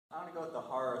to go with the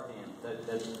horror theme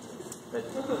that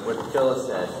what Phyllis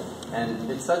said,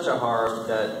 and it's such a horror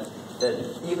that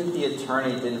even the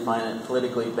attorney didn't find it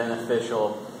politically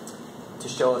beneficial to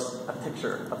show us a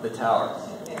picture of the tower.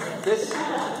 This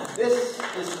is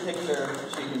the picture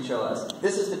she can show us.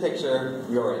 This is the picture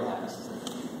we already have.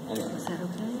 Anyway, is that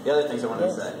okay? the other things I wanted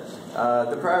to say.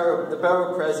 The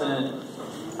borough president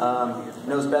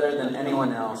knows better than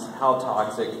anyone else how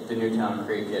toxic the Newtown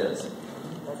Creek is.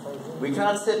 We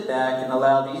cannot sit back and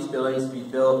allow these buildings to be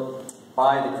built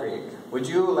by the creek. Would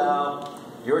you allow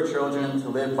your children to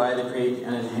live by the creek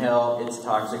and inhale its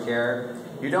toxic air?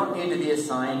 You don't need to be a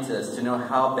scientist to know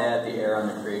how bad the air on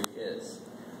the creek is.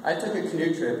 I took a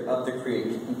canoe trip up the creek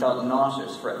and felt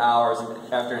nauseous for hours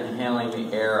after inhaling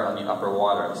the air on the upper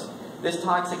waters. This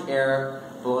toxic air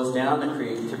flows down the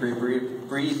creek to be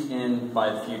breathed in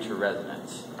by the future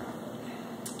residents.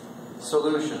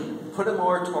 Solution: put a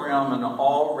moratorium on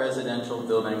all residential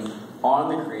buildings on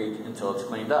the creek until it's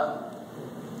cleaned up.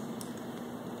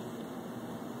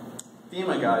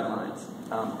 FEMA guidelines.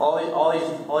 All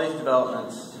these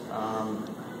developments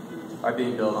are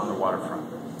being built on the waterfront.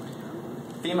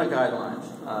 FEMA guidelines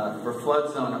for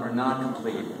flood zone are not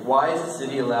complete. Why is the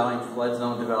city allowing flood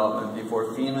zone development before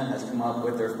FEMA has come up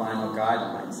with their final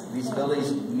guidelines? These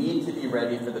buildings need to be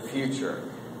ready for the future,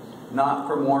 not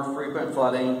for more frequent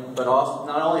flooding, but also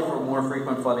not only for more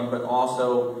frequent flooding, but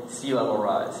also sea level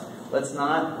rise. Let's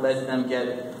not let them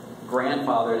get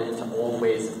grandfathered into old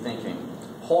ways of thinking.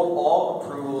 Hold all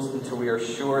approvals until we are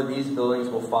sure these buildings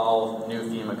will follow new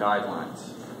FEMA guidelines.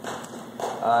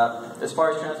 As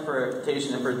far as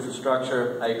transportation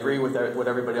infrastructure, I agree with what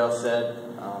everybody else said.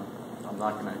 I'm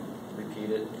not going to repeat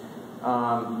it.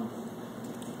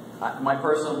 My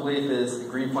personal belief is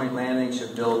Gptlanding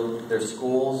should build their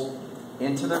schools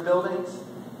into their buildings,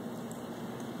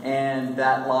 and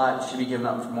that lot should be given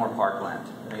up for more parkland.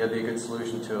 I think that'd be a good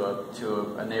solution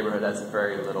to a neighborhood that's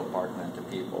very little parkland to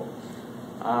people.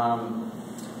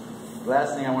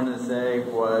 Last thing I wanted to say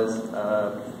was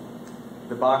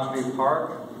the Box Street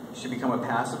Park should become a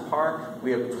passive park.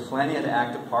 We have plenty of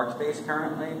active park space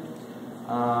currently,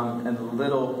 and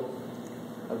little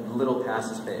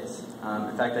passive space.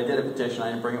 In fact, I did a petition. I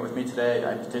didn't bring it with me today.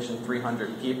 I petitioned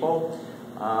 300 people.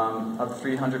 Of the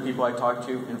 300 people I talked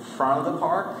to in front of the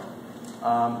park,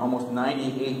 almost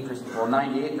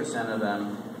 98% of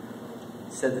them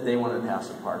said that they wanted a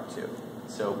passive park too.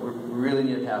 So we really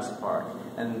need a passive park.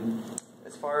 And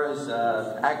as far as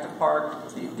active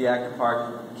park, the active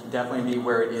park can definitely be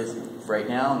where it is right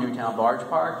now, Newtown Barge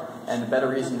Park. And the better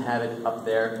reason to have it up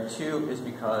there too is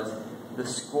because the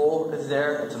school is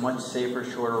there. It's a much safer,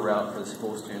 shorter route for the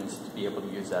school students to be able to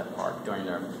use that park during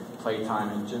their playtime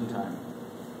and gym time.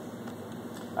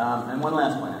 And one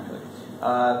last point, actually.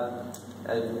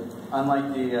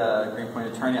 Unlike the Green Point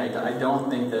attorney, I don't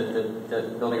think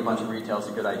that building a bunch of retail is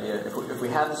a good idea. If we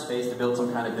have the space to build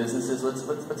some kind of businesses, let's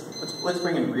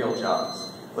bring in real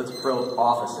jobs. Let's build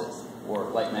offices or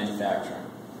light manufacturing,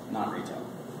 not retail.